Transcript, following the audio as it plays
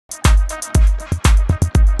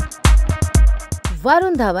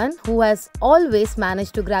Varun Dhawan, who has always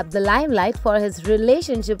managed to grab the limelight for his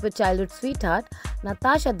relationship with childhood sweetheart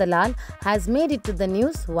Natasha Dalal, has made it to the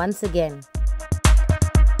news once again.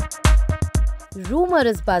 Rumour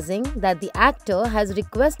is buzzing that the actor has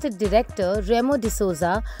requested director Remo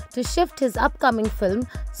D'Souza to shift his upcoming film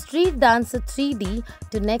Street Dancer 3D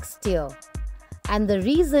to next year. And the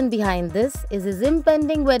reason behind this is his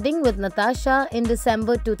impending wedding with Natasha in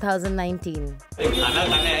December 2019.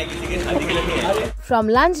 From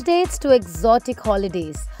lunch dates to exotic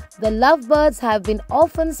holidays, the lovebirds have been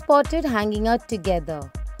often spotted hanging out together.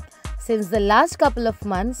 Since the last couple of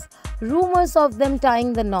months, rumors of them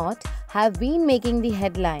tying the knot have been making the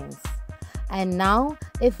headlines. And now,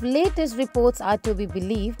 if latest reports are to be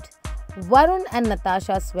believed, Varun and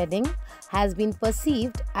Natasha's wedding has been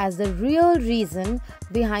perceived as the real reason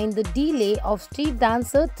behind the delay of Street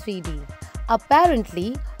Dancer 3D.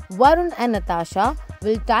 Apparently, Varun and Natasha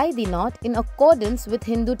will tie the knot in accordance with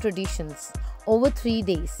Hindu traditions over 3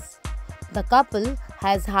 days. The couple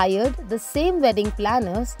has hired the same wedding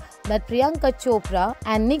planners that Priyanka Chopra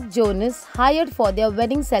and Nick Jonas hired for their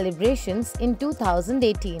wedding celebrations in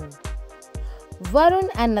 2018. Varun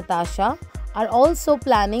and Natasha are also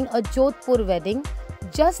planning a Jodhpur wedding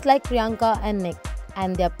just like Priyanka and Nick,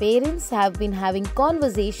 and their parents have been having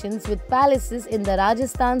conversations with palaces in the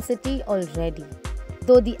Rajasthan city already.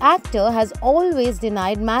 Though the actor has always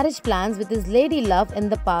denied marriage plans with his lady love in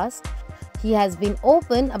the past, he has been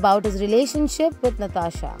open about his relationship with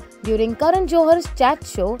Natasha. During Karan Johar's chat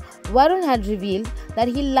show, Varun had revealed that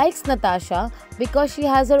he likes Natasha because she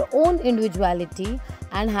has her own individuality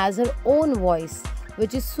and has her own voice,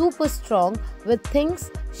 which is super strong with things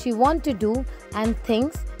she wants to do and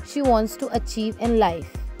things she wants to achieve in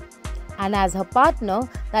life. And as her partner,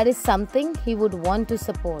 that is something he would want to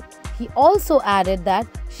support. He also added that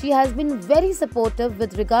she has been very supportive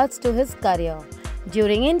with regards to his career.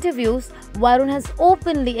 During interviews, Varun has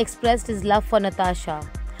openly expressed his love for Natasha,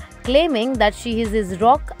 claiming that she is his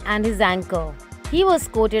rock and his anchor. He was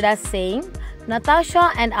quoted as saying,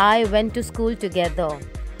 "Natasha and I went to school together,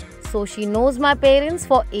 so she knows my parents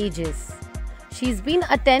for ages. She's been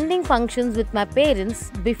attending functions with my parents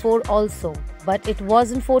before also, but it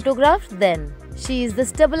wasn't photographed then. She is the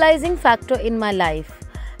stabilizing factor in my life.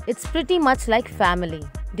 It's pretty much like family."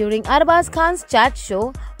 During Arbaz Khan's chat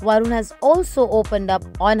show, Varun has also opened up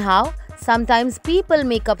on how sometimes people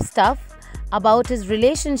make up stuff about his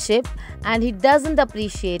relationship and he doesn't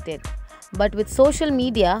appreciate it. But with social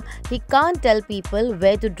media, he can't tell people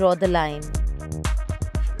where to draw the line.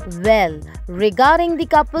 Well, regarding the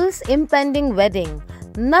couple's impending wedding,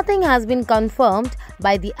 nothing has been confirmed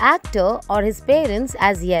by the actor or his parents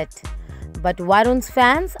as yet. But Varun's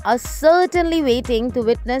fans are certainly waiting to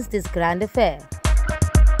witness this grand affair.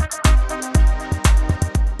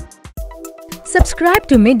 Subscribe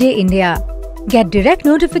to Midday India. Get direct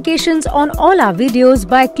notifications on all our videos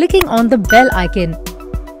by clicking on the bell icon.